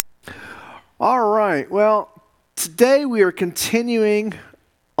right. Well, today we are continuing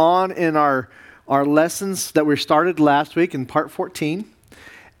on in our lessons that we started last week in part 14.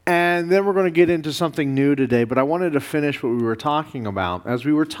 And then we're going to get into something new today. But I wanted to finish what we were talking about. As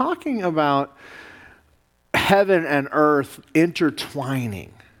we were talking about heaven and earth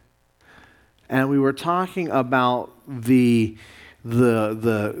intertwining. And we were talking about the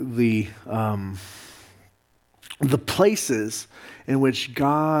places in which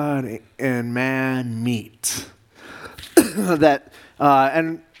God and man meet. Because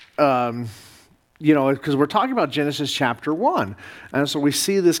we're talking about Genesis chapter 1. And so we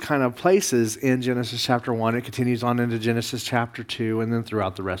see this kind of places in Genesis chapter 1. It continues on into Genesis chapter 2 and then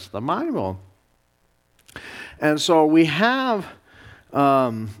throughout the rest of the Bible. And so we have,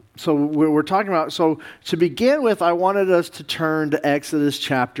 we're talking about, so to begin with, I wanted us to turn to Exodus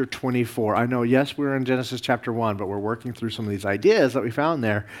chapter 24. I know, yes, we're in Genesis chapter 1, but we're working through some of these ideas that we found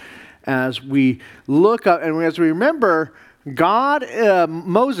there. As we look up, and as we remember,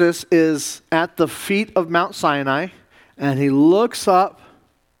 Moses is at the feet of Mount Sinai, and he looks up,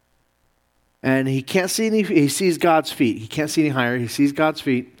 and he can't see any, he sees God's feet. He can't see any higher, he sees God's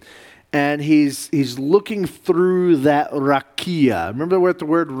feet. And he's looking through that rakia. Remember what the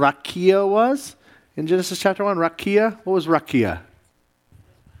word rakia was in Genesis chapter 1? Rakia? What was rakia?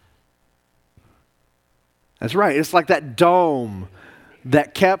 That's right. It's like that dome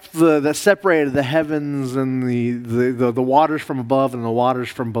that kept that separated the heavens and the waters from above and the waters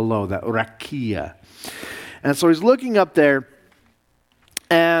from below. That rakia. And so he's looking up there.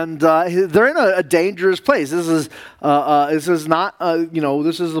 And they're in a dangerous place. This is not,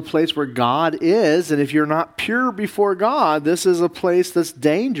 this is the place where God is. And if you're not pure before God, this is a place that's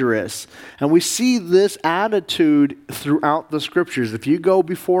dangerous. And we see this attitude throughout the scriptures. If you go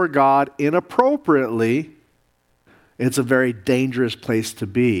before God inappropriately, it's a very dangerous place to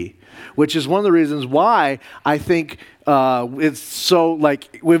be. Which is one of the reasons why I think it's so,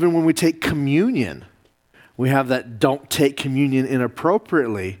 like, even when we take communion, we have that don't take communion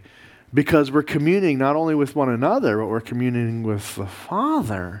inappropriately, because we're communing not only with one another, but we're communing with the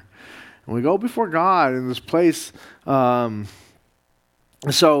Father. And we go before God in this place. So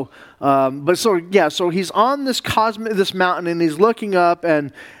he's on this mountain, and he's looking up,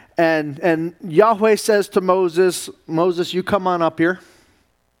 and Yahweh says to Moses, you come on up here.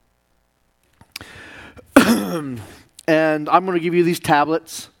 And I'm going to give you these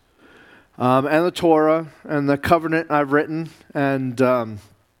tablets. And the Torah and the covenant I've written, and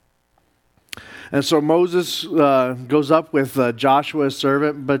so Moses goes up with Joshua, his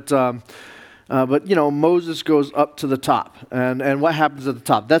servant, but Moses goes up to the top, and what happens at the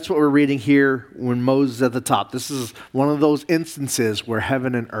top? That's what we're reading here when Moses is at the top. This is one of those instances where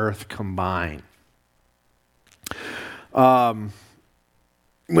heaven and earth combine. When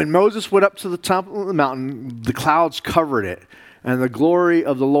Moses went up to the top of the mountain, the clouds covered it. And the glory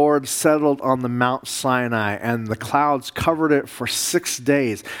of the Lord settled on the Mount Sinai, and the clouds covered it for 6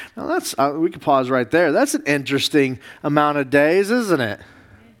 days. Now that's we can pause right there. That's an interesting amount of days, isn't it?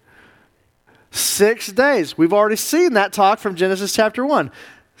 6 days. We've already seen that talk from Genesis chapter 1.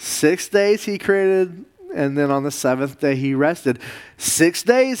 6 days he created, and then on the seventh day he rested. 6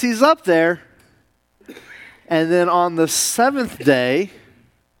 days he's up there, and then on the seventh day,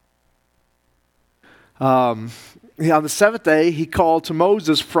 on the seventh day, he called to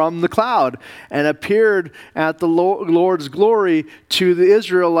Moses from the cloud and appeared at the Lord's glory to the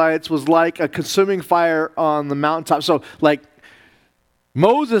Israelites was like a consuming fire on the mountaintop. So, like,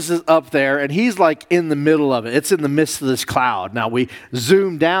 Moses is up there, and he's like in the middle of it. It's in the midst of this cloud. Now, we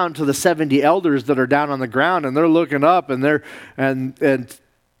zoom down to the 70 elders that are down on the ground, and they're looking up, and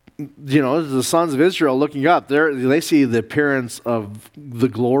the sons of Israel looking up. They see the appearance of the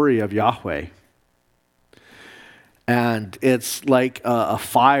glory of Yahweh. And it's like a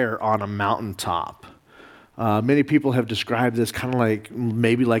fire on a mountaintop. Many people have described this kind of like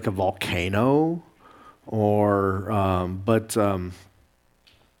maybe like a volcano, but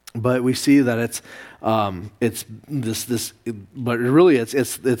we see that it's this. But really,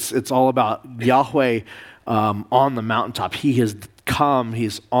 it's all about Yahweh on the mountaintop. He has come.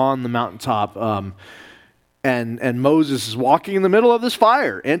 He's on the mountaintop. And Moses is walking in the middle of this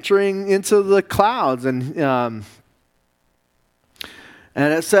fire, entering into the clouds,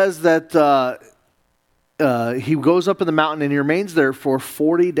 and it says that he goes up in the mountain and he remains there for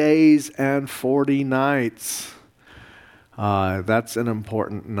 40 days and 40 nights. That's an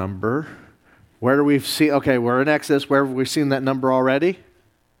important number. Where do we see? Okay, we're in Exodus. Where have we seen that number already?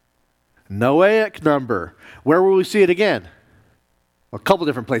 Noahic number. Where will we see it again? A couple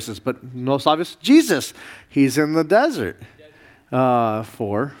different places, but most obvious, Jesus. He's in the desert.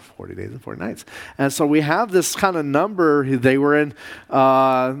 for 40 days and 40 nights. And so we have this kind of number. They were in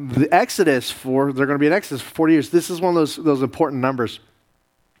the Exodus they're going to be in Exodus for 40 years. This is one of those important numbers.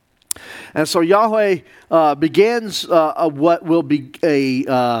 And so Yahweh begins what will be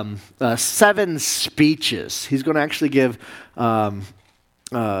a 7 speeches. He's going to actually give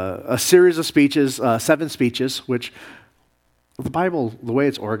a series of speeches, 7 speeches, which the Bible, the way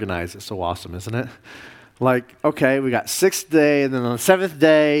it's organized, is so awesome, isn't it? Like, okay, we got 6th day, and then on the 7th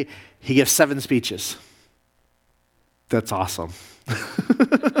day, he gives 7 speeches. That's awesome.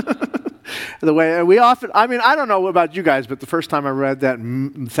 The way we often, I mean, I don't know about you guys, but the first time I read that,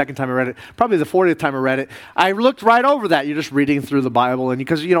 the second time I read it, probably the 40th time I read it, I looked right over that. You're just reading through the Bible, and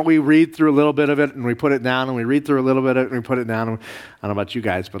because, we read through a little bit of it, and we put it down, and we read through a little bit of it, and we put it down. And I don't know about you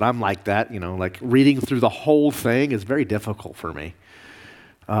guys, but I'm like that, like reading through the whole thing is very difficult for me.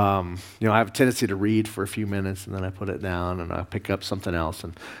 I have a tendency to read for a few minutes, and then I put it down, and I pick up something else,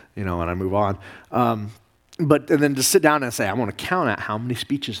 and, and I move on. And then to sit down and say, I want to count out how many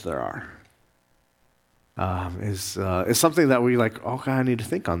speeches there are. Is something that we like, okay, I need to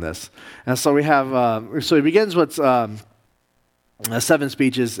think on this. And so we have, so he begins with 7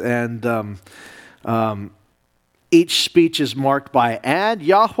 speeches, and each speech is marked by, and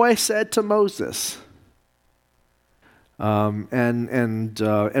Yahweh said to Moses.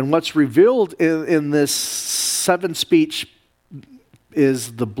 And what's revealed in this 7 speech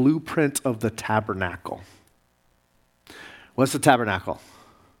is the blueprint of the tabernacle. What's the tabernacle?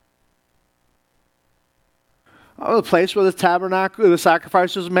 The place where the tabernacle, the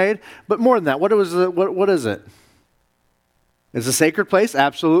sacrifice was made. But more than that, what is it? It's a sacred place,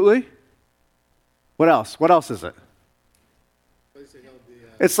 absolutely. What else? What else is it?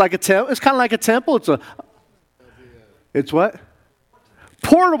 It's like a temple. It's kind of like a temple. It's what?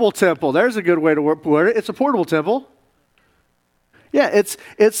 Portable temple. There's a good way to word it. It's a portable temple. Yeah, it's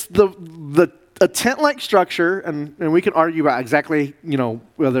a tent-like structure, and we can argue about exactly,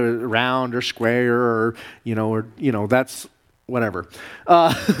 whether round or square or that's whatever.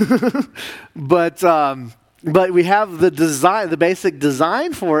 But we have the design, the basic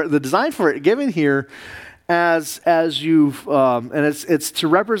design for it given here as you've, and it's to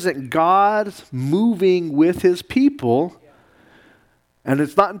represent God moving with His people. And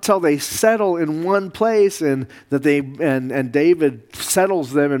it's not until they settle in one place and that and David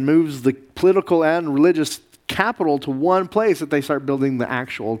settles them and moves the political and religious capital to one place that they start building the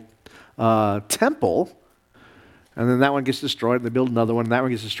actual temple. And then that one gets destroyed, and they build another one. And that one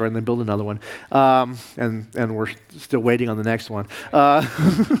gets destroyed, and they build another one. And we're still waiting on the next one.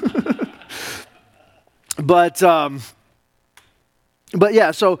 But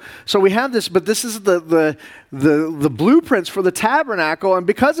yeah, so we have this, but this is the blueprints for the tabernacle, and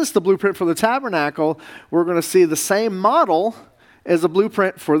because it's the blueprint for the tabernacle, we're going to see the same model as a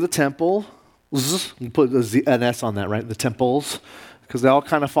blueprint for the temple. Put an S on that, right? The temples, because they all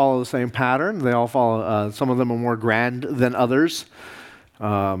kind of follow the same pattern. They all follow. Some of them are more grand than others,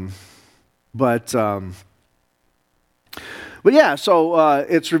 but yeah. So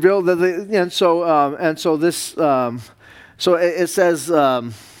it's revealed that this. So it says,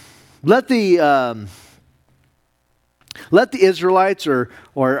 let the Israelites or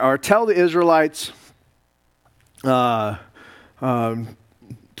tell the Israelites to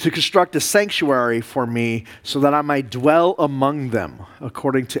construct a sanctuary for me so that I might dwell among them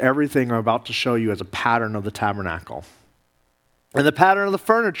according to everything I'm about to show you as a pattern of the tabernacle. And the pattern of the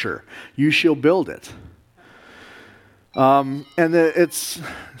furniture, you shall build it.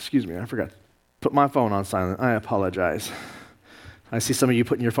 Excuse me, I forgot. Put my phone on silent. I apologize. I see some of you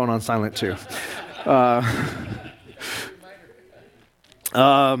putting your phone on silent too. So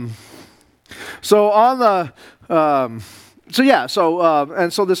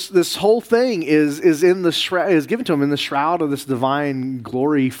this whole thing is in the is given to him in the shroud of this divine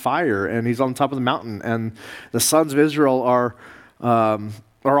glory fire, and he's on top of the mountain, and the sons of Israel are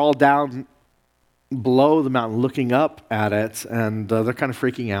all down below the mountain looking up at it, and they're kind of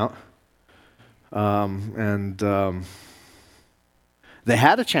freaking out. They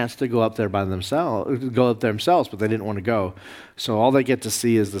had a chance to go up there themselves, but they didn't want to go. So all they get to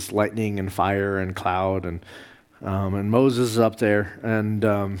see is this lightning and fire and cloud, and Moses is up there, and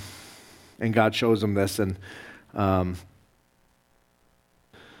God shows them this, and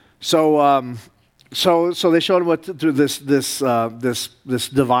so they showed him what through this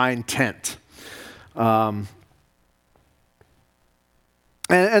divine tent.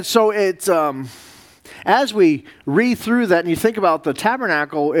 And so it's as we read through that and you think about the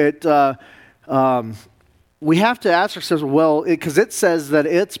tabernacle, we have to ask ourselves, because it says that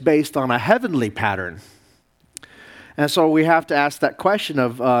it's based on a heavenly pattern. And so we have to ask that question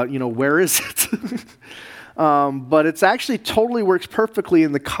of, where is it? But it's actually totally works perfectly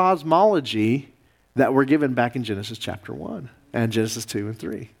in the cosmology that we're given back in Genesis chapter 1 and Genesis 2 and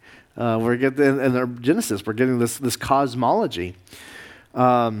 3. We're getting in our Genesis, we're getting this cosmology.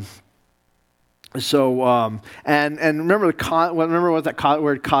 And remember what that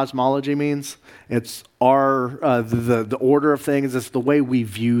word cosmology means? It's the order of things. It's the way we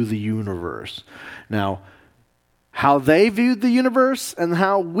view the universe. Now, how they viewed the universe and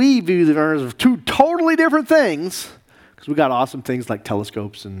how we view the universe are two totally different things. Because we got awesome things like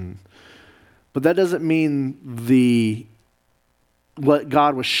telescopes, but that doesn't mean what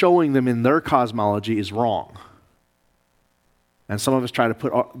God was showing them in their cosmology is wrong. And some of us try to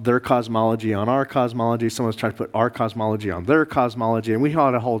put their cosmology on our cosmology. Some of us try to put our cosmology on their cosmology. And we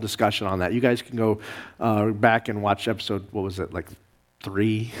had a whole discussion on that. You guys can go back and watch episode, what was it, like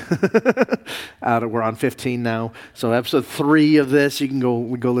 3? We're on 15 now. So episode 3 of this, we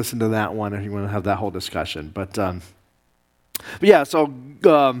go listen to that one if you want to have that whole discussion. But yeah, so...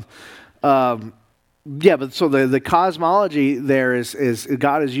 so the cosmology there is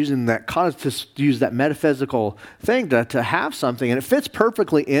God is using that to use that metaphysical thing to have something, and it fits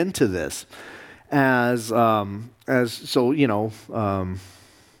perfectly into this so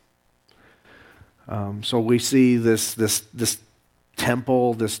we see this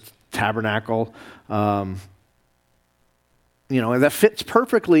temple, this tabernacle, and that fits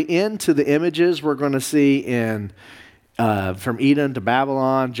perfectly into the images we're going to see in. From Eden to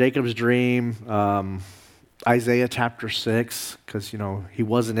Babylon, Jacob's dream, Isaiah chapter 6, because, he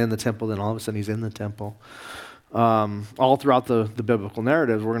wasn't in the temple, then all of a sudden he's in the temple. All throughout the biblical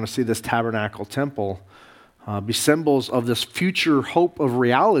narratives, we're going to see this tabernacle temple be symbols of this future hope of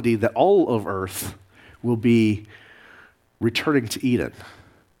reality that all of earth will be returning to Eden,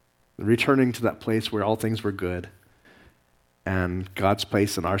 returning to that place where all things were good, and God's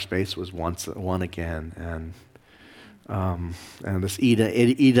place and our space was once one again, and this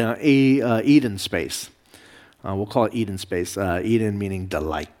Eden space. We'll call it Eden space. Eden meaning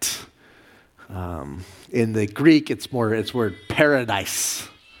delight. In the Greek, it's word paradise. Are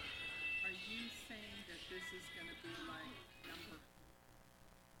you saying that this is going to be like number?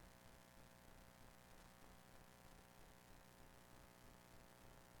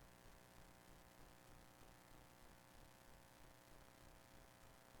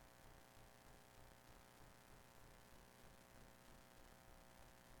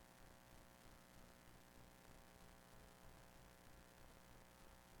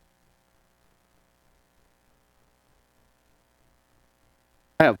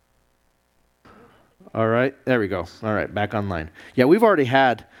 All right, there we go. All right, back online. Yeah, we've already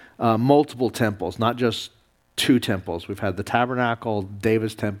had multiple temples, not just 2 temples. We've had the tabernacle,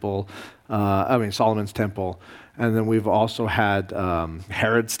 David's temple, Solomon's temple, and then we've also had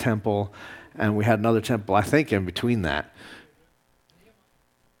Herod's temple, and we had another temple, I think, in between that.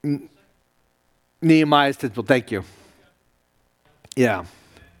 Nehemiah's temple, thank you. Yeah.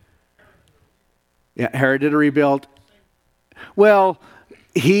 Yeah, Herod did a rebuild. Well,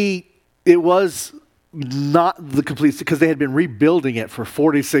 it was not the complete, because they had been rebuilding it for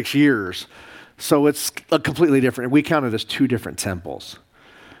 46 years. So it's completely different. We count it as 2 different temples.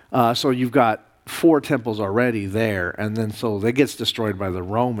 So you've got 4 temples already there, and then so that gets destroyed by the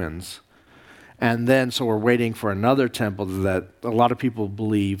Romans. And then so we're waiting for another temple that a lot of people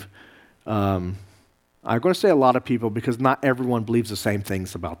believe. I'm going to say a lot of people because not everyone believes the same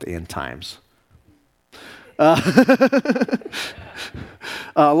things about the end times.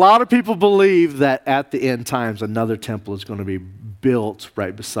 A lot of people believe that at the end times, another temple is going to be built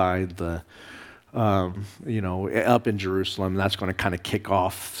right beside up in Jerusalem. That's going to kind of kick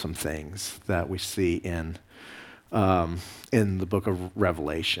off some things that we see in the book of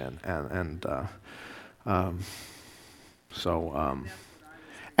Revelation, and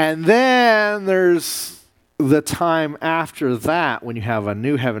then there's the time after that when you have a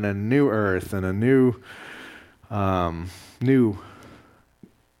new heaven and a new earth and a new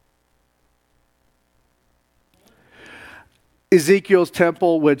Ezekiel's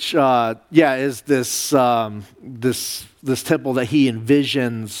temple, which is this temple that he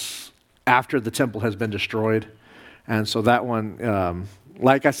envisions after the temple has been destroyed. And so that one,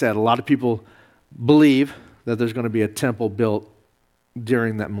 like I said, a lot of people believe that there's going to be a temple built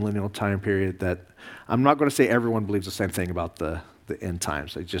during that millennial time period. That I'm not going to say everyone believes the same thing about the end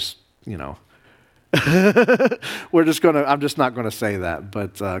times. They just, I'm just not going to say that,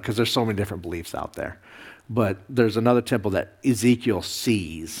 but because there's so many different beliefs out there. But there's another temple that Ezekiel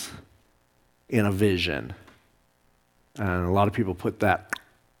sees in a vision. And a lot of people put that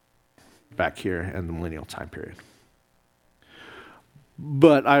back here in the millennial time period.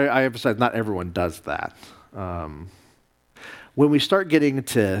 But I emphasize not everyone does that. When we start getting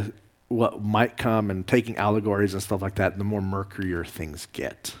to what might come and taking allegories and stuff like that, the more murkier things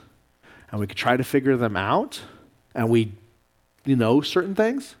get. And we can try to figure them out, and we know certain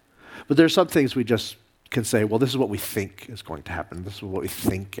things, but there's some things we just can say, well, this is what we think is going to happen. This is what we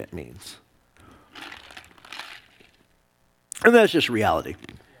think it means. And that's just reality.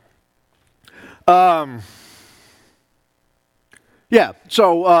 But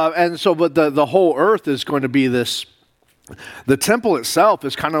the whole earth is going to be this. The temple itself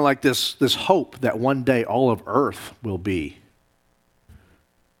is kind of like this hope that one day all of earth will be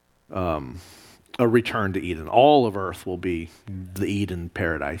a return to Eden. All of earth will be the Eden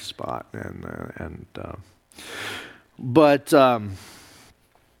paradise spot,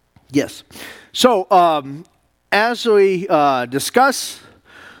 yes. So as we discuss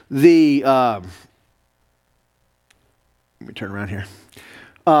the, let me turn around here.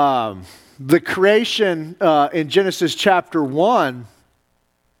 The creation in Genesis chapter 1,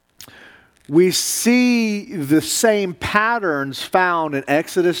 we see the same patterns found in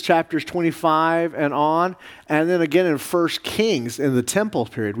Exodus chapters 25 and on, and then again in 1 Kings in the temple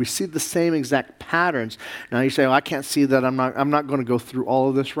period. We see the same exact patterns. Now you say, well, I can't see that. I'm not going to go through all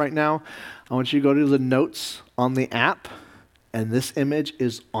of this right now. I want you to go to the notes on the app, and this image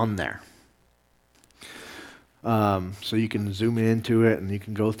is on there. So you can zoom into it, and you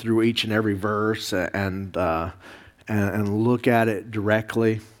can go through each and every verse and look at it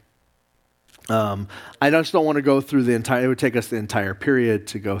directly. I just don't want to go through the entire. It would take us the entire period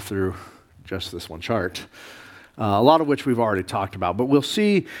to go through just this one chart. A lot of which we've already talked about, but we'll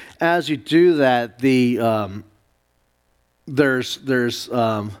see as you do that. There's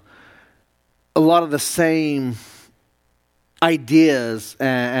a lot of the same ideas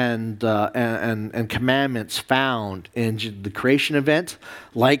and commandments found in the creation event.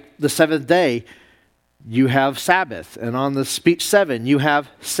 Like the seventh day, you have Sabbath, and on the speech 7, you have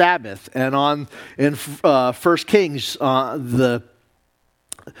Sabbath, and in 1 Kings, you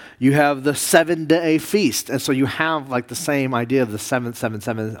have the 7-day feast, and so you have like the same idea of the 7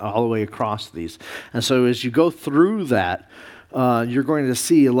 all the way across these. And so as you go through that, you're going to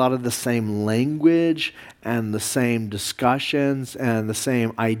see a lot of the same language and the same discussions and the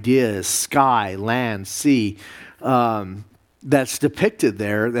same ideas, sky, land, sea, that's depicted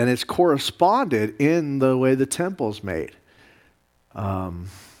there, and it's corresponded in the way the temple's made. And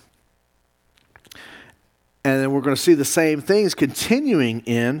then we're going to see the same things continuing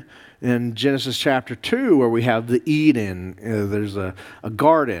in Genesis chapter 2, where we have the Eden. There's a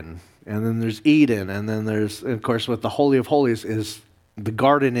garden, and then there's Eden, and then there's, of course, what the Holy of Holies is the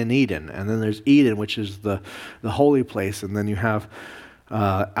garden in Eden, and then there's Eden, which is the holy place, and then you have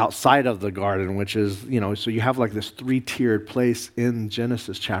outside of the garden, which is, so you have like this 3-tiered place in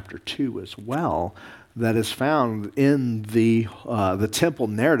Genesis chapter 2 as well that is found in the temple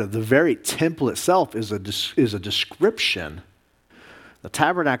narrative. The very temple itself is a description. The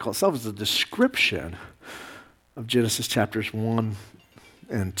tabernacle itself is a description of Genesis chapters 1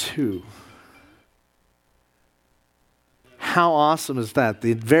 and 2. How awesome is that?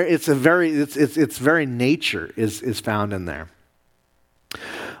 Its very nature is found in there.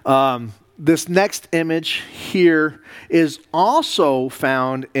 This next image here is also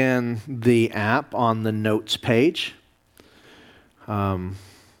found in the app on the notes page. Or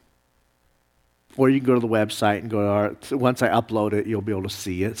you can go to the website and go to once I upload it, you'll be able to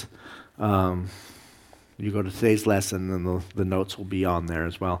see it. You go to today's lesson, and the notes will be on there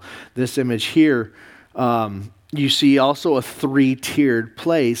as well. This image here, you see also a 3-tiered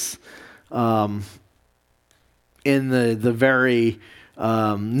place in the very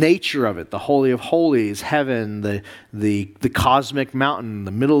nature of it. The Holy of Holies, heaven, the cosmic mountain,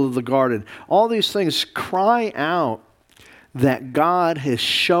 the middle of the garden. All these things cry out that God is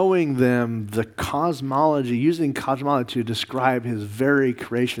showing them the cosmology, using cosmology to describe his very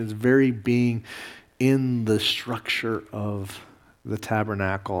creation, his very being in the structure of the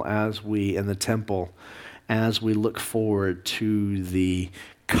tabernacle in the temple, as we look forward to the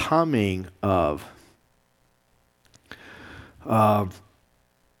coming of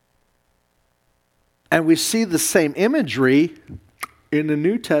and we see the same imagery in the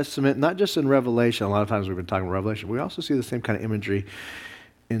New Testament, not just in Revelation. A lot of times we've been talking about Revelation. We also see the same kind of imagery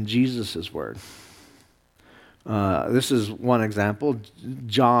in Jesus' word. This is one example,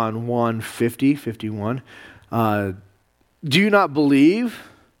 John 1:50-51. Do you not believe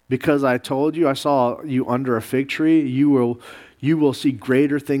because I told you, I saw you under a fig tree? You will see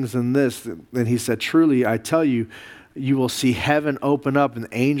greater things than this. And he said, truly, I tell you, you will see heaven open up and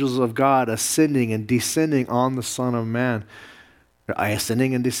the angels of God ascending and descending on the Son of Man.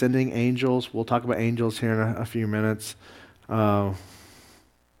 Ascending and descending angels. We'll talk about angels here in a few minutes.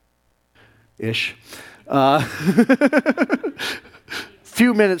 Ish.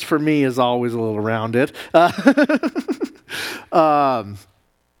 Few minutes for me is always a little rounded.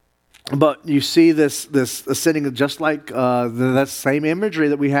 But you see this ascending just like that same imagery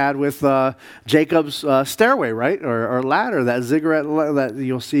that we had with Jacob's stairway, right? Or ladder, that ziggurat that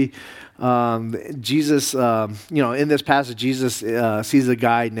you'll see. Jesus, in this passage, Jesus sees a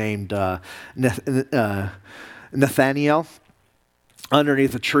guy named Nathaniel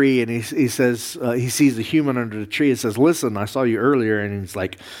underneath a tree, and he says, he sees a human under the tree and says, "Listen, I saw you earlier," and he's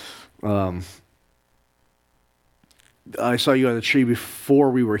like, "I saw you on the tree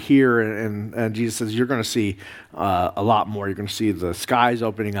before we were here," and Jesus says, "You're going to see a lot more. You're going to see the skies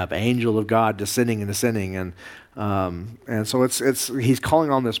opening up, angel of God descending and ascending," and so he's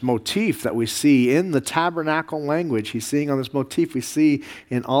calling on this motif that we see in the tabernacle language. He's seeing on this motif we see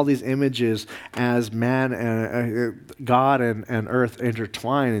in all these images as man and God and earth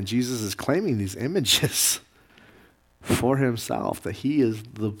intertwine, and Jesus is claiming these images for himself, that he is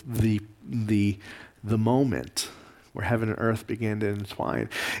the moment where heaven and earth began to intertwine.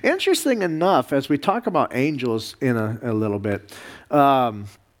 Interesting enough, as we talk about angels in a little bit,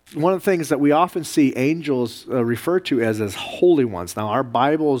 one of the things that we often see angels referred to as holy ones. Now, our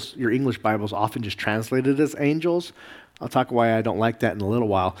Bibles, your English Bibles, often just translated as angels. I'll talk why I don't like that in a little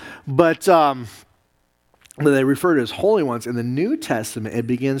while. But they refer to as holy ones. In the New Testament, it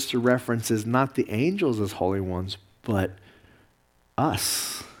begins to references not the angels as holy ones, but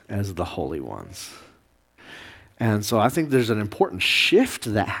us as the holy ones. And so I think there's an important shift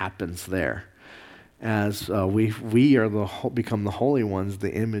that happens there as we are become the holy ones,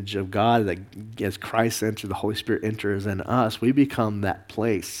 the image of God, that as Christ enters, the Holy Spirit enters in us, we become that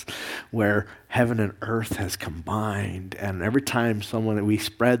place where heaven and earth has combined. And every time we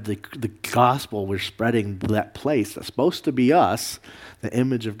spread the gospel, we're spreading that place that's supposed to be us, the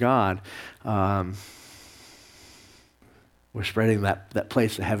image of God. We're spreading that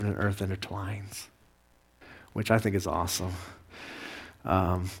place that heaven and earth intertwines, which I think is awesome.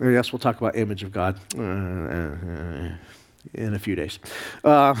 Yes, we'll talk about image of God in a few days.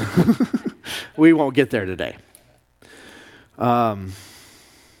 We won't get there today. All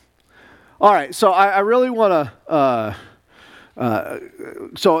right, so I really want to.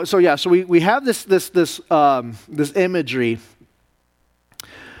 So we have this imagery.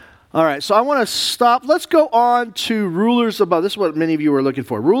 All right, so I want to stop. Let's go on to rulers above. This is what many of you are looking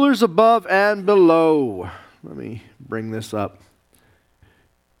for. Rulers above and below. Let me bring this up.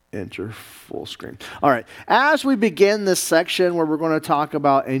 Enter full screen. All right. As we begin this section where we're going to talk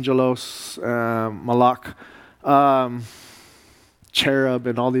about angelos, malak, cherub,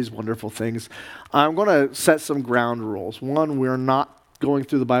 and all these wonderful things, I'm going to set some ground rules. One, we're not going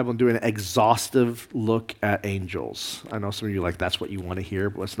through the Bible and doing an exhaustive look at angels. I know some of you that's what you want to hear,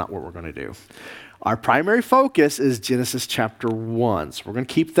 but that's not what we're going to do. Our primary focus is Genesis chapter 1. So we're going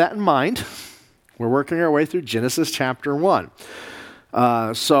to keep that in mind. We're working our way through Genesis chapter 1.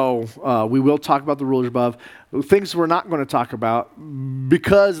 So we will talk about the rulers above. Things we're not going to talk about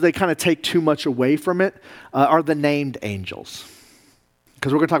because they kind of take too much away from it are the named angels.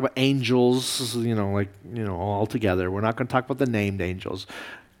 Because we're going to talk about angels, all together. We're not going to talk about the named angels.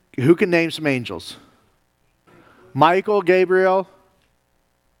 Who can name some angels? Michael, Gabriel,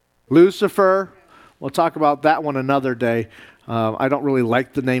 Lucifer. We'll talk about that one another day. I don't really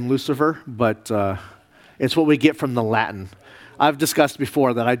like the name Lucifer, but it's what we get from the Latin. I've discussed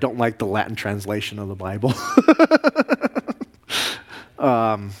before that I don't like the Latin translation of the Bible.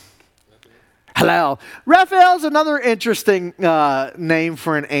 Hallel. Raphael's another interesting name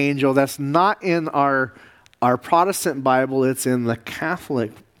for an angel that's not in our Protestant Bible. It's in the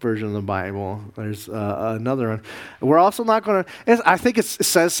Catholic version of the Bible. There's another one. We're also not going to, I think it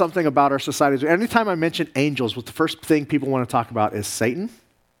says something about our society. Anytime I mention angels, the first thing people want to talk about is Satan,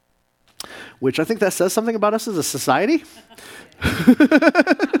 which I think that says something about us as a society.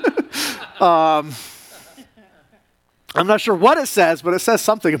 I'm not sure what it says, but it says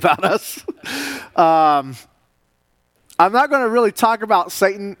something about us. I'm not going to really talk about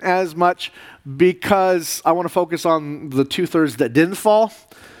Satan as much because I want to focus on the 2/3 that didn't fall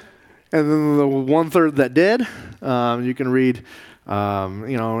and then the 1/3 that did. You can read,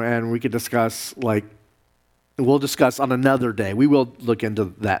 and we could discuss, we'll discuss on another day. We will look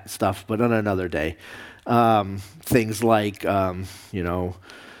into that stuff, but on another day. Things like,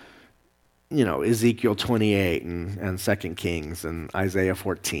 Ezekiel 28 and 2 Kings and Isaiah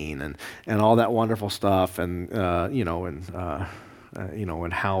 14 and all that wonderful stuff. And,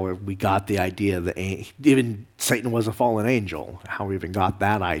 and how we got the idea that even Satan was a fallen angel, how we even got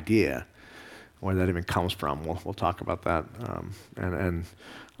that idea, where that even comes from. We'll talk about that, and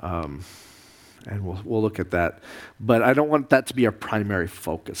we'll look at that. But I don't want that to be our primary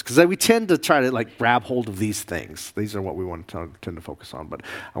focus, because we tend to try to grab hold of these things. These are what we want to tend to focus on. But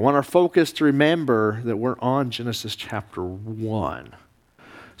I want our focus to remember that we're on Genesis chapter 1.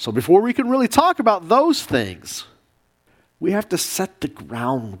 So before we can really talk about those things, we have to set the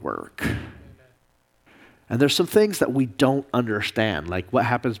groundwork. And there's some things that we don't understand, like what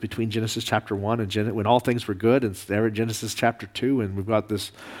happens between Genesis chapter 1 and when all things were good, and Genesis chapter 2, and we've got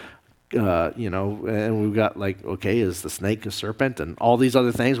this, and we've got is the snake a serpent, and all these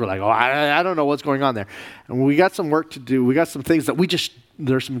other things. We're like, I don't know what's going on there. And we got some work to do. We got some things that we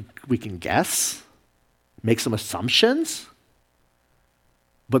can guess, make some assumptions,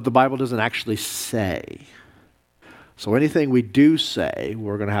 but the Bible doesn't actually say. So anything we do say,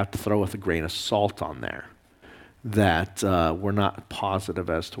 we're going to have to throw with a grain of salt on there, that we're not positive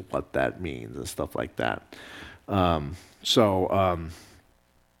as to what that means and stuff like that. So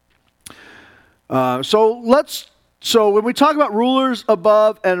when we talk about rulers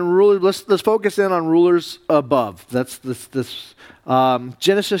above and rulers, let's focus in on rulers above. That's this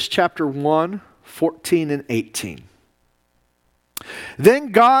Genesis chapter 1, 14 and 18.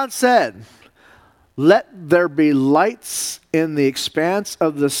 Then God said, "Let there be lights in the expanse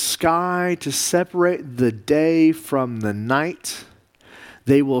of the sky to separate the day from the night.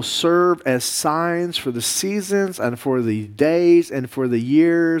 They will serve as signs for the seasons and for the days and for the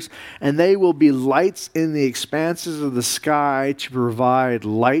years. And they will be lights in the expanses of the sky to provide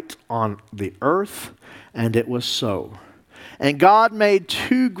light on the earth." And it was so. And God made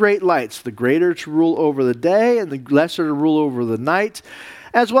 2 great lights, the greater to rule over the day and the lesser to rule over the night,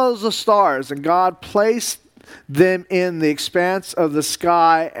 as well as the stars. And God placed them in the expanse of the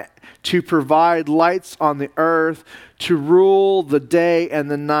sky to provide lights on the earth, to rule the day and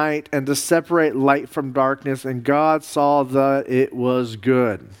the night, and to separate light from darkness. And God saw that it was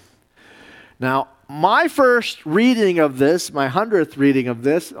good. Now, my first reading of this, my 100th reading of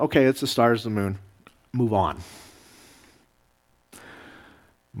this, okay, it's the stars and the moon. Move on.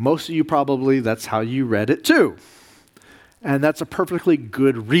 Most of you probably, that's how you read it too. And that's a perfectly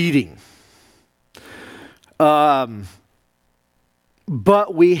good reading. But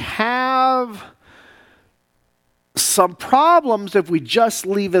we have some problems if we just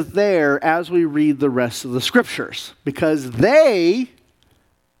leave it there as we read the rest of the scriptures. Because the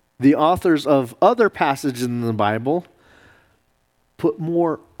authors of other passages in the Bible, put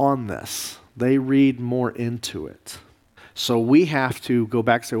more on this. They read more into it. So we have to go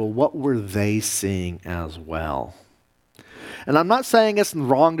back and say, well, what were they seeing as well? And I'm not saying it's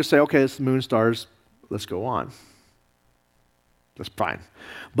wrong to say, okay, it's the moon, stars, let's go on. That's fine.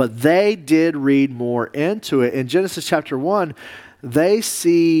 But they did read more into it. In Genesis chapter 1, they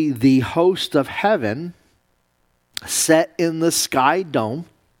see the host of heaven set in the sky dome,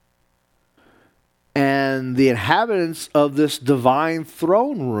 and the inhabitants of this divine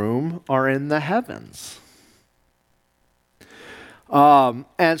throne room are in the heavens.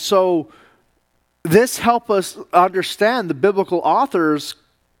 And so this helps us understand the biblical authors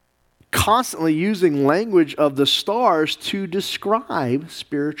constantly using language of the stars to describe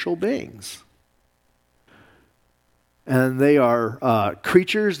spiritual beings. And they are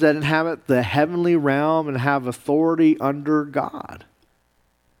creatures that inhabit the heavenly realm and have authority under God.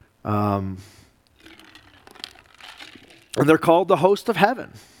 And they're called the host of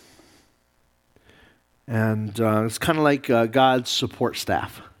heaven. And it's kind of like God's support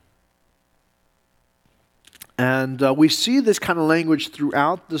staff. And we see this kind of language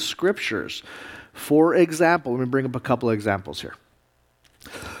throughout the scriptures. For example, let me bring up a couple of examples here.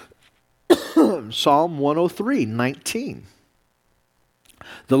 Psalm 103, 19.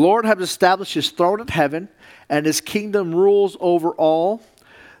 The Lord has established his throne in heaven, and his kingdom rules over all.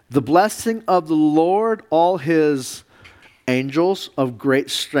 The blessing of the Lord, all his angels of great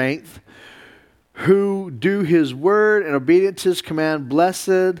strength, who do his word and obedient to his command, bless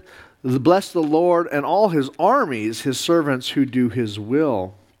the Lord and all his armies, his servants who do his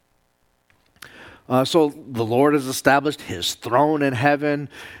will. So the Lord has established his throne in heaven.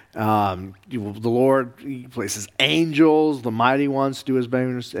 The Lord, he places angels, the mighty ones to do his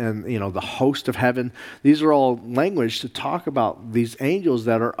business, and the host of heaven. These are all language to talk about these angels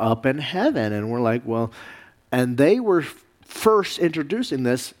that are up in heaven. And we're like, well, and they were first introducing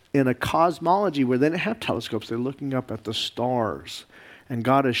this in a cosmology where they didn't have telescopes. They're looking up at the stars. And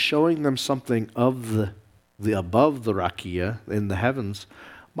God is showing them something of the above the rakia in the heavens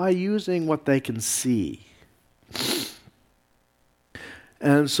by using what they can see.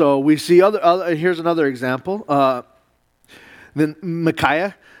 And so we see here's another example. Then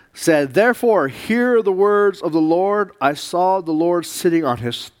Micaiah said, "Therefore, hear the words of the Lord. I saw the Lord sitting on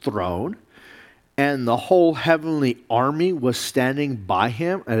his throne, and the whole heavenly army was standing by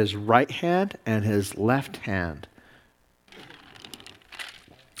him at his right hand and his left hand."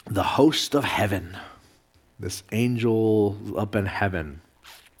 The host of heaven, this angel up in heaven.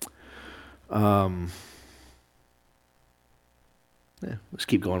 Let's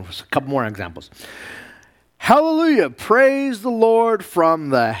keep going for a couple more examples. Hallelujah, praise the Lord from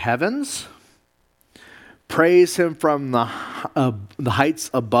the heavens. Praise him from the heights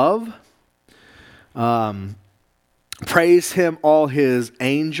above. Praise him, all his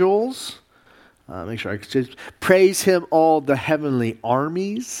angels. Make sure I can praise him, all the heavenly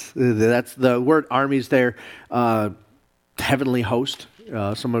armies. That's the word armies there. Heavenly host.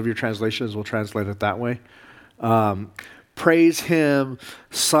 Some of your translations will translate it that way. Praise him,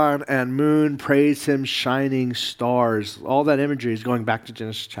 sun and moon. Praise him, shining stars. All that imagery is going back to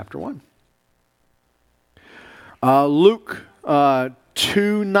Genesis chapter 1. Luke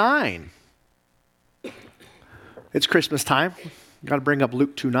 2:9. It's Christmas time. Got to bring up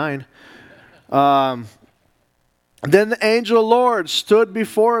Luke 2:9. Then the angel of the Lord stood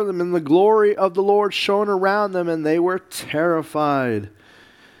before them, and the glory of the Lord shone around them, and they were terrified.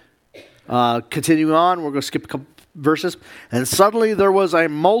 Continuing on, we're going to skip a couple verses. And suddenly there was a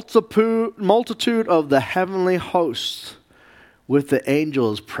multitude of the heavenly hosts with the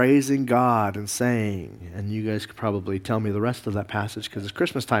angels praising God and saying, and you guys could probably tell me the rest of that passage because it's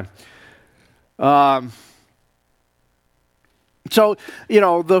Christmas time. So,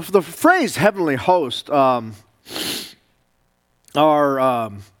 the phrase heavenly host are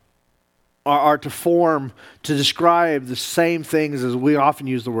to form, to describe the same things as we often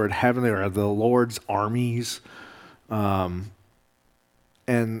use the word heavenly, or the Lord's armies, and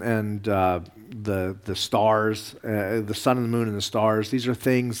the stars, the sun and the moon and the stars. These are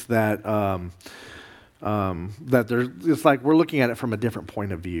things that it's like we're looking at it from a different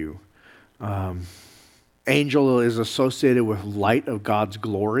point of view. Angel is associated with light of God's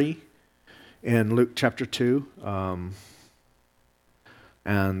glory in Luke chapter 2.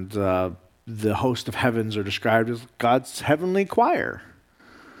 And the host of heavens are described as God's heavenly choir.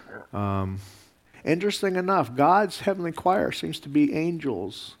 Interesting enough, God's heavenly choir seems to be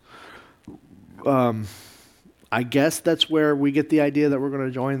angels. I guess that's where we get the idea that we're going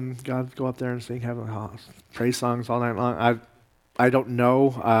to join God, go up there and sing heavenly praise songs all night long. I don't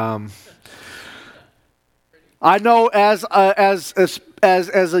know. I know as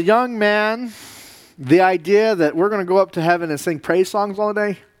a young man, the idea that we're going to go up to heaven and sing praise songs all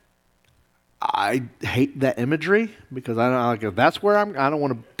day, I hate that imagery because I don't like if that's where I don't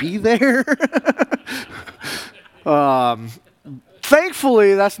want to be there.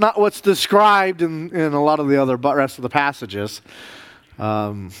 Thankfully, that's not what's described in a lot of the other rest of the passages.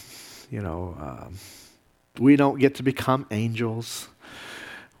 We don't get to become angels.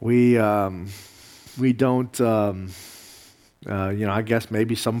 We don't. I guess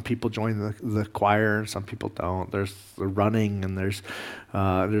maybe some people join the choir and some people don't. There's the running and there's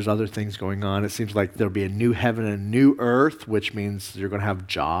other things going on. It seems like there'll be a new heaven and a new earth, which means you're going to have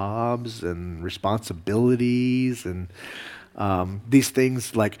jobs and responsibilities and these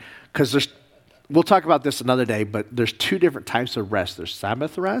things because we'll talk about this another day, but there's two different types of rest. There's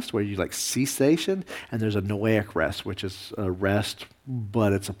Sabbath rest, where you cessation, and there's a Noahic rest, which is a rest,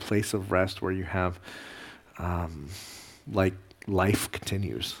 but it's a place of rest where you have life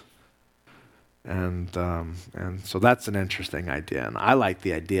continues. And so that's an interesting idea, and I like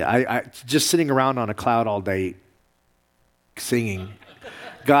the idea. I just sitting around on a cloud all day singing,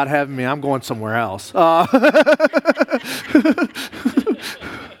 God have me, I'm going somewhere else.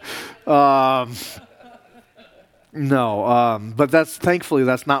 No, but thankfully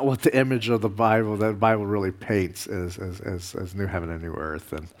that's not what the image of the Bible really paints as new heaven and new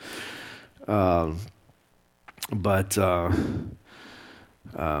earth. And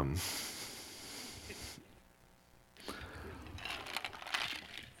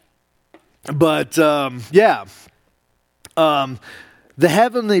the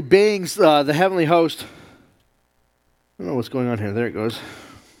heavenly beings, the heavenly host. I don't know what's going on here. There it goes.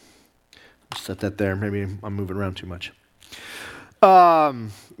 Set that there. Maybe I'm moving around too much.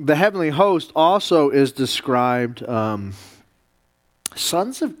 The heavenly host also is described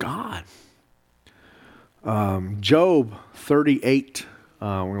sons of God. Job 38. We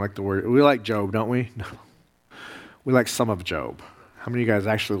like the word. We like Job, don't we? No. We like some of Job. How many of you guys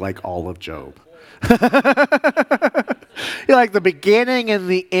actually like all of Job? You like the beginning and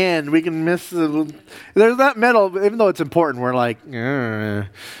the end. We can miss there's that middle, even though it's important. We're like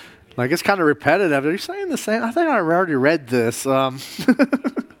it's kind of repetitive. Are you saying the same? I think I already read this.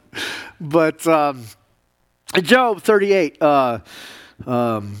 But Job 38.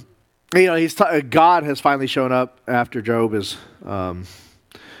 God has finally shown up after Job has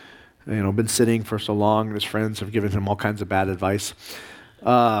been sitting for so long, and his friends have given him all kinds of bad advice.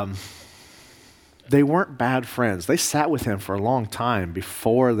 They weren't bad friends. They sat with him for a long time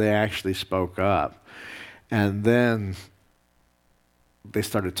before they actually spoke up. And then they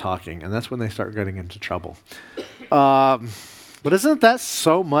started talking, and that's when they start getting into trouble. But isn't that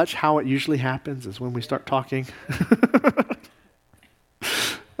so much how it usually happens, is when we start talking?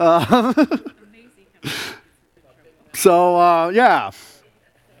 So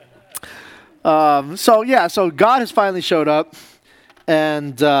God has finally showed up,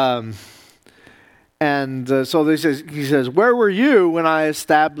 and so he says, where were you when I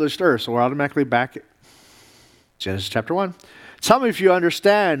established earth? So we're automatically back at Genesis chapter 1. Tell me if you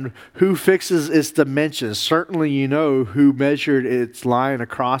understand who fixes its dimensions. Certainly you know who measured its line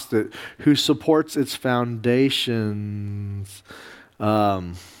across it, who supports its foundations.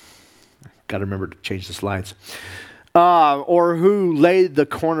 Got to remember to change the slides. Or who laid the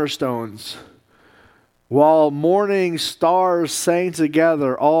cornerstones. While morning stars sang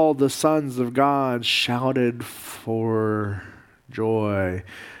together, all the sons of God shouted for joy.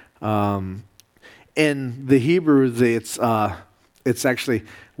 In the Hebrew, it's actually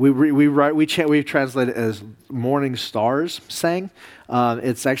we translate it as morning stars sang.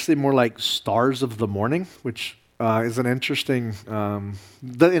 It's actually more like stars of the morning, which is an interesting.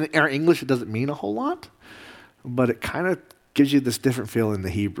 In our English, it doesn't mean a whole lot, but it kind of gives you this different feel in the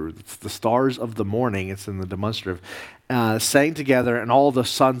Hebrew. It's the stars of the morning. It's in the demonstrative. Sang together, and all the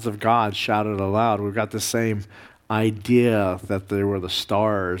sons of God shouted aloud. We've got the same idea that they were the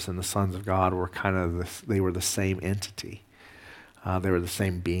stars and the sons of God were they were the same entity. They were the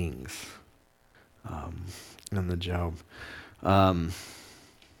same beings in the Job.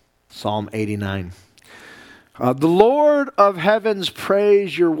 Psalm 89. The Lord of heavens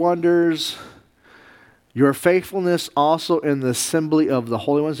praise your wonders, your faithfulness also in the assembly of the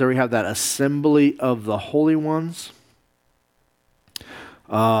holy ones. There we have that assembly of the holy ones.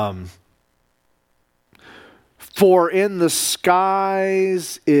 For in the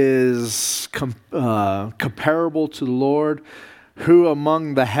skies is comparable to the Lord. Who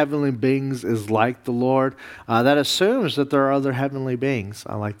among the heavenly beings is like the Lord? That assumes that there are other heavenly beings.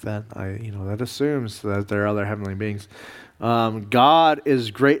 I like that. That assumes that there are other heavenly beings. God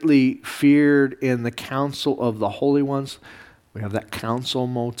is greatly feared in the council of the holy ones. We have that council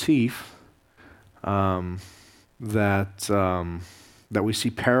motif that we see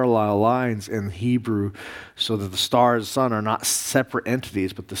parallel lines in Hebrew, so that the star and the sun are not separate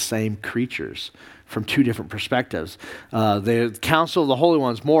entities, but the same creatures from two different perspectives. The council of the holy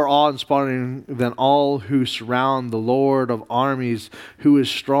ones, more awe-inspiring than all who surround the Lord of armies, who is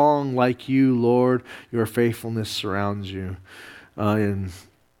strong like you, Lord. Your faithfulness surrounds you. So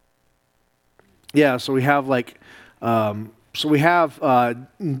we have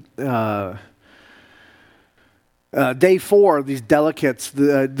day 4, these delegates,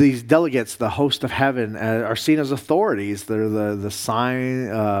 the host of heaven, are seen as authorities. They're the sign.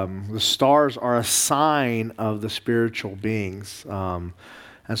 The stars are a sign of the spiritual beings, and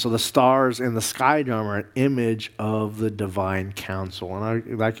so the stars in the sky dome are an image of the divine council.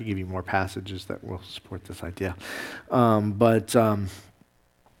 And I could give you more passages that will support this idea, and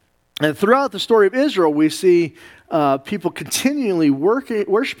throughout the story of Israel, we see people continually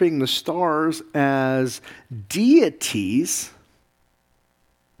worshiping the stars as deities,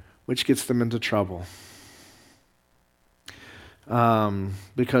 which gets them into trouble.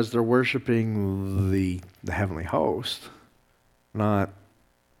 Because they're worshiping the heavenly host, not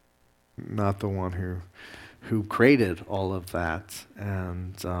the one who created all of that.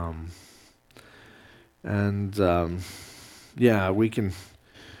 We can.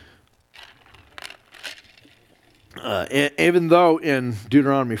 Even though in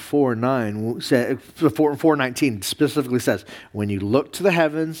Deuteronomy 4:19 specifically says, when you look to the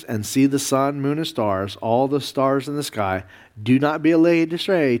heavens and see the sun, moon, and stars, all the stars in the sky, do not be led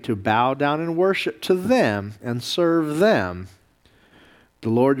astray to bow down and worship to them and serve them. The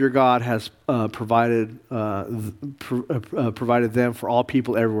Lord your God has provided them for all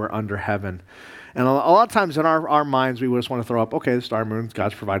people everywhere under heaven. And a lot of times in our minds, we just want to throw up, the star, moon,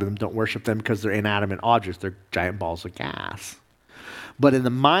 God's provided them. Don't worship them because they're inanimate objects. They're giant balls of gas. But in the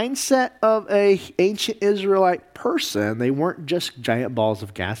mindset of a ancient Israelite person, they weren't just giant balls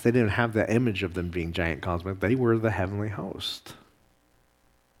of gas. They didn't have the image of them being giant cosmic. They were the heavenly host.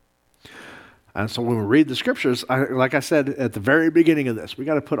 And so when we read the scriptures, like I said at the very beginning of this, we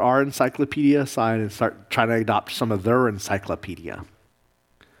got to put our encyclopedia aside and start trying to adopt some of their encyclopedia.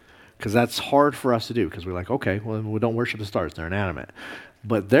 Because that's hard for us to do, because we're like, okay, well, we don't worship the stars. They're inanimate.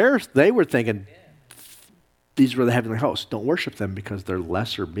 But they were thinking, these were the heavenly hosts. Don't worship them because they're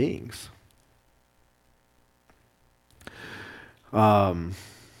lesser beings.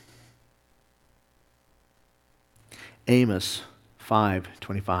 Amos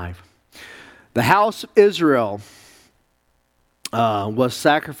 5:25. The house of Israel was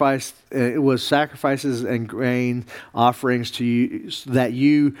sacrificed. It was sacrifices and grain offerings to you that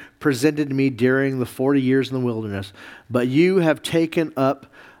you presented to me during the 40 years in the wilderness. But you have taken up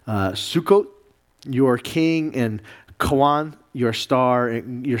Sukkot, your king, and Kawan, your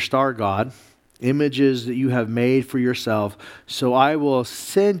star god, images that you have made for yourself. So I will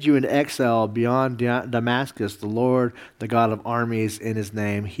send you into exile beyond Damascus. The Lord, the God of armies, in his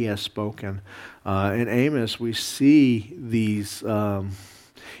name, he has spoken. In Amos, we see these,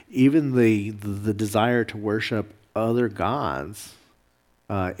 even the desire to worship other gods,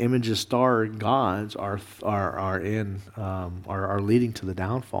 images, star gods, are leading to the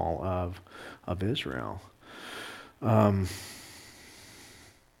downfall of Israel.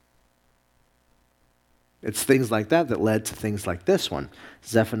 It's things like that led to things like this one.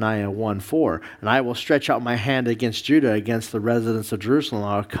 Zephaniah 1:4. And I will stretch out my hand against Judah, against the residents of Jerusalem.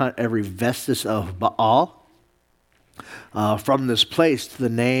 I'll cut every vestige of Baal from this place to the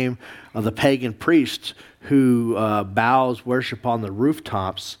name of the pagan priest who bows worship on the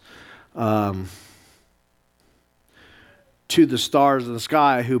rooftops, to the stars of the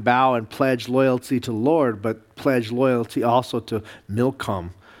sky who bow and pledge loyalty to the Lord, but pledge loyalty also to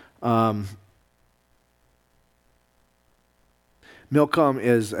Milcom. Milcom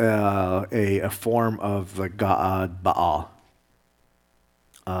is a form of the god Baal.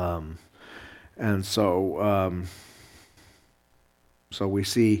 And so we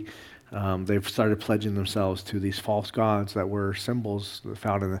see they've started pledging themselves to these false gods that were symbols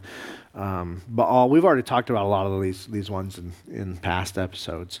found in the Baal. We've already talked about a lot of these ones in past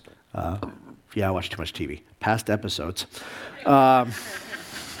episodes. Yeah, I watch too much TV. Past episodes.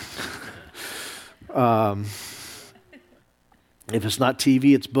 If it's not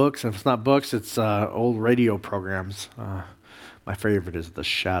TV, it's books. If it's not books, it's old radio programs. My favorite is The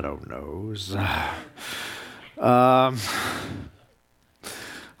Shadow Knows.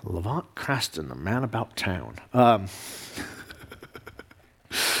 Levant Creston, a man about town.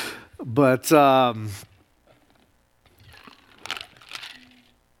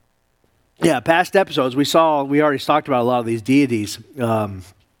 Yeah, past episodes, we already talked about a lot of these deities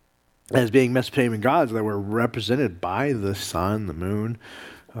as being Mesopotamian gods that were represented by the sun, the moon,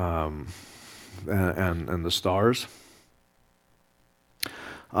 and the stars.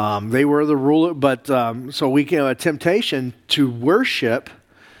 They were the ruler, but so we can a temptation to worship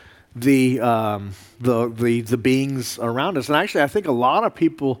the beings around us. And actually, I think a lot of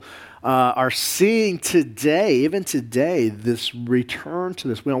people are seeing today, even today, this return to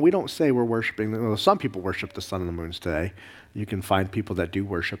this. We don't say we're worshiping. Well, some people worship the sun and the moons today. You can find people that do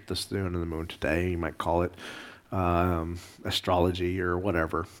worship the sun and the moon today. You might call it astrology or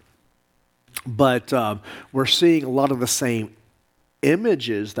whatever. But we're seeing a lot of the same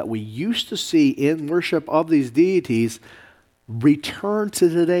images that we used to see in worship of these deities return to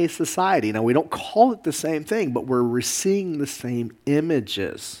today's society. Now, we don't call it the same thing, but we're seeing the same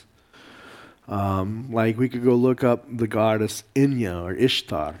images. Like we could go look up the goddess Inya or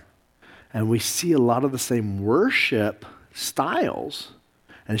Ishtar, and we see a lot of the same worship styles.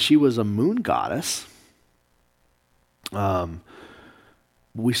 And she was a moon goddess.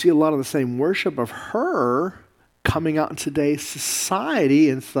 We see a lot of the same worship of her coming out in today's society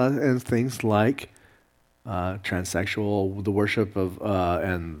and things like transsexual, the worship of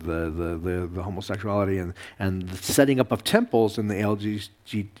and the homosexuality and the setting up of temples in the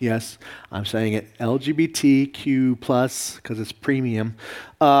yes, I'm saying it LGBTQ plus because it's premium.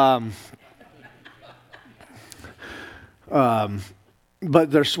 But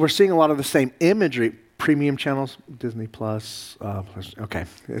we're seeing a lot of the same imagery. Premium channels, Disney Plus. Okay,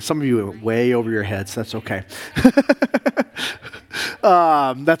 some of you are way over your heads. That's okay.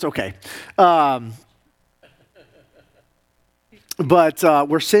 That's okay. But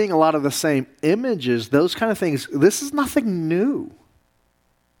we're seeing a lot of the same images, those kind of things. This is nothing new.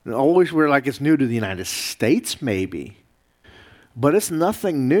 Always we're like it's new to the United States, maybe. But it's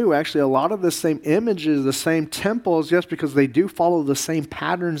nothing new. Actually, a lot of the same images, the same temples, yes, because they do follow the same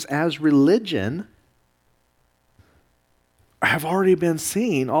patterns as religion, have already been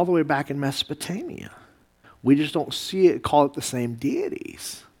seen all the way back in Mesopotamia. We just don't see it, call it the same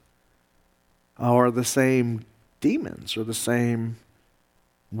deities or the same demons or the same,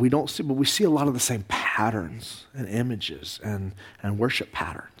 we don't see, but we see a lot of the same patterns and images and worship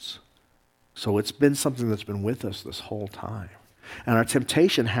patterns. So it's been something that's been with us this whole time. And our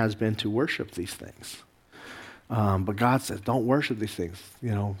temptation has been to worship these things. But God says, don't worship these things.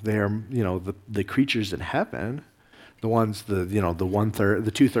 They are, the creatures in heaven, the ones, the 1/3,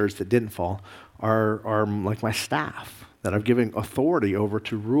 the 2/3 that didn't fall, are like my staff that I've given authority over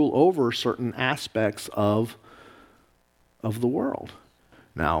to rule over certain aspects of the world.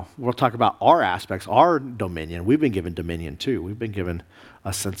 Now, we'll talk about our aspects, our dominion. We've been given dominion too. We've been given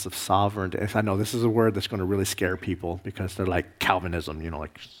a sense of sovereignty. I know this is a word that's going to really scare people because they're like Calvinism,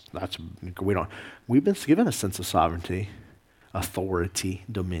 we've been given a sense of sovereignty, authority,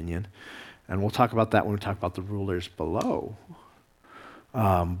 dominion. And we'll talk about that when we talk about the rulers below.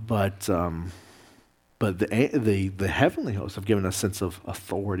 But the heavenly hosts have given a sense of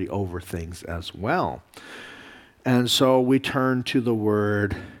authority over things as well. And so we turn to the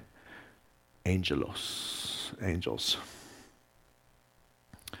word angelos, angels.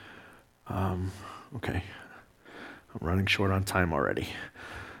 Okay, I'm running short on time already.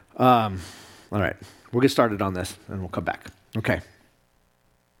 All right, we'll get started on this and we'll come back. Okay.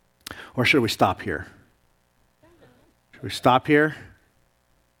 Or should we stop here? Should we stop here?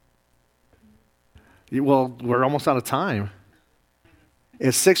 Well, we're almost out of time.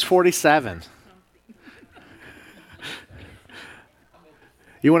 It's 6:47.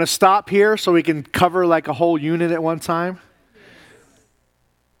 You want to stop here so we can cover like a whole unit at one time?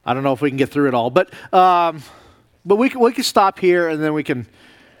 I don't know if we can get through it all, but we can stop here and then we can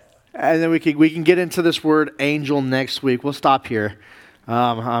get into this word angel next week. We'll stop here.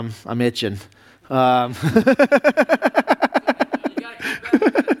 I'm itching. I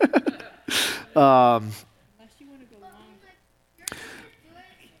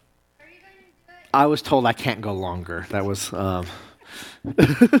was told I can't go longer. That was. Are you going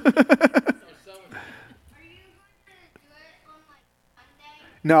to do it on Sunday?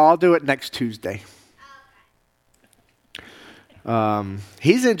 No, I'll do it next Tuesday.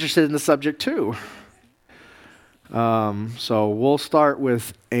 He's interested in the subject too. So we'll start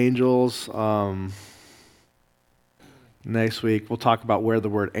with angels next week. We'll talk about where the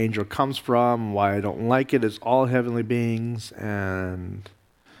word angel comes from, why I don't like it. It's all heavenly beings and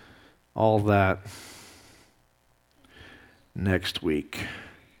all that next week.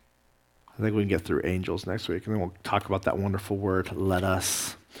 I think we can get through angels next week, and then we'll talk about that wonderful word, let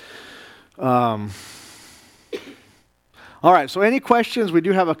us. All right, so any questions? We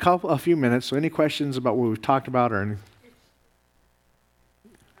do have a few minutes, so any questions about what we've talked about or anything?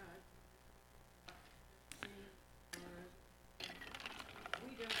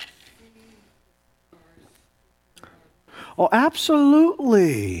 Oh,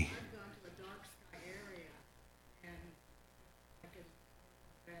 absolutely.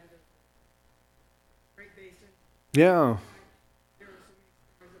 Yeah.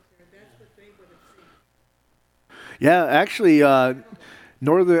 Yeah, actually,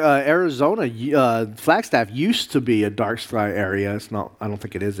 northern Arizona, Flagstaff used to be a dark sky area. It's not. I don't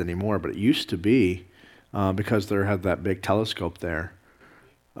think it is anymore, but it used to be because they had that big telescope there.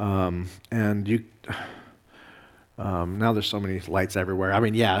 And you now there's so many lights everywhere. I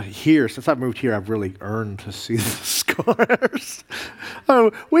mean, yeah, here since I've moved here, I've really earned to see the stars.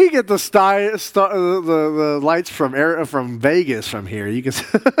 We get the lights from Vegas from here. You can.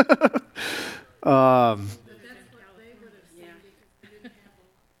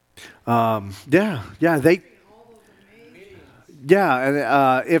 And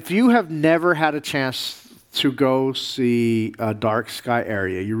if you have never had a chance to go see a dark sky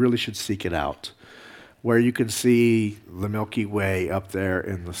area, you really should seek it out, where you can see the Milky Way up there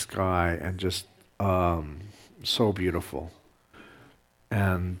in the sky and just so beautiful.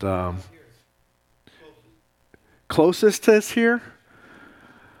 And closest to us here?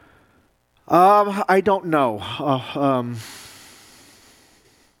 I don't know.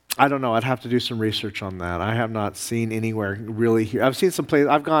 I don't know. I'd have to do some research on that. I have not seen anywhere really here. I've seen some places.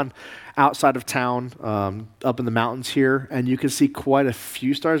 I've gone outside of town, up in the mountains here, and you can see quite a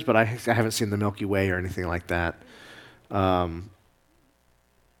few stars, but I haven't seen the Milky Way or anything like that. You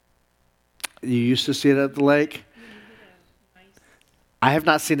used to see it at the lake? I have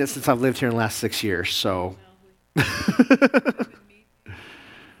not seen it since I've lived here in the last 6 years, so.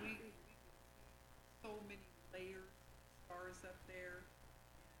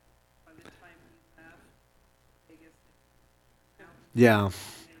 Yeah.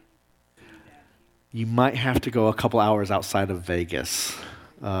 You might have to go a couple hours outside of Vegas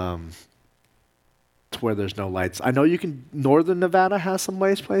to where there's no lights. I know you can. Northern Nevada has some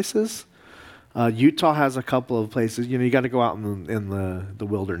waste places. Utah has a couple of places. You got to go out in the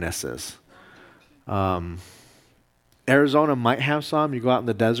wildernesses. Arizona might have some. You go out in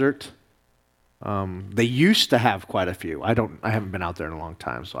the desert. They used to have quite a few. I haven't been out there in a long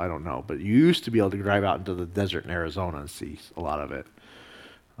time, so I don't know. But you used to be able to drive out into the desert in Arizona and see a lot of it.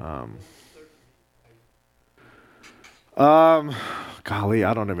 Golly,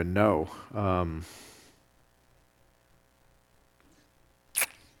 I don't even know.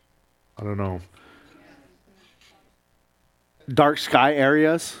 I don't know. Dark sky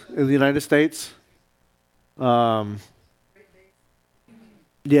areas in the United States.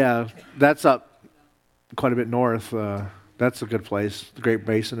 Yeah, that's up quite a bit north. That's a good place. The Great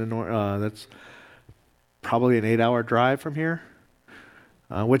Basin in north. That's probably an 8-hour drive from here,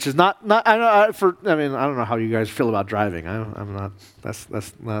 which is not. I don't know how you guys feel about driving. I'm not. That's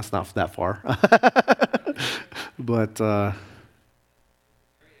not that far. But.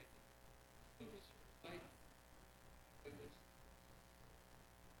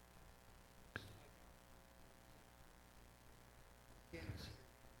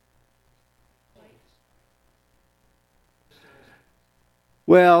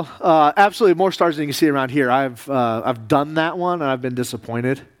 Well, absolutely more stars than you can see around here. I've done that one and I've been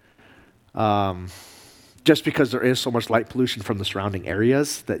disappointed, just because there is so much light pollution from the surrounding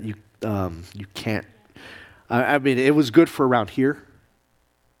areas that you can't. I mean, it was good for around here,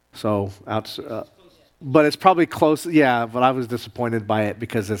 so but it's probably close. Yeah, but I was disappointed by it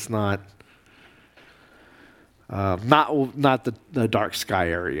because it's not the dark sky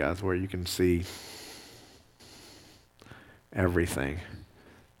area where you can see everything.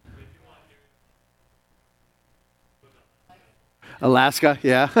 Alaska,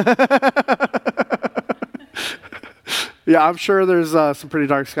 yeah. Yeah, I'm sure there's some pretty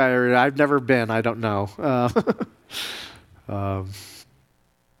dark sky area. I've never been. I don't know.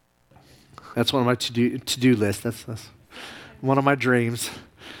 That's one of my to-do lists. That's one of my dreams.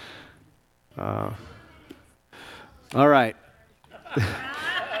 All right.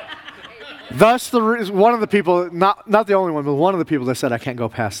 Thus, one of the people, not the only one, but one of the people that said I can't go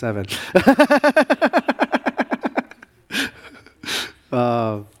past 7.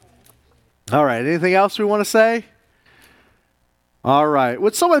 All right. Anything else we want to say? All right.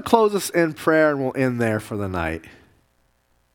 Would someone close us in prayer and we'll end there for the night?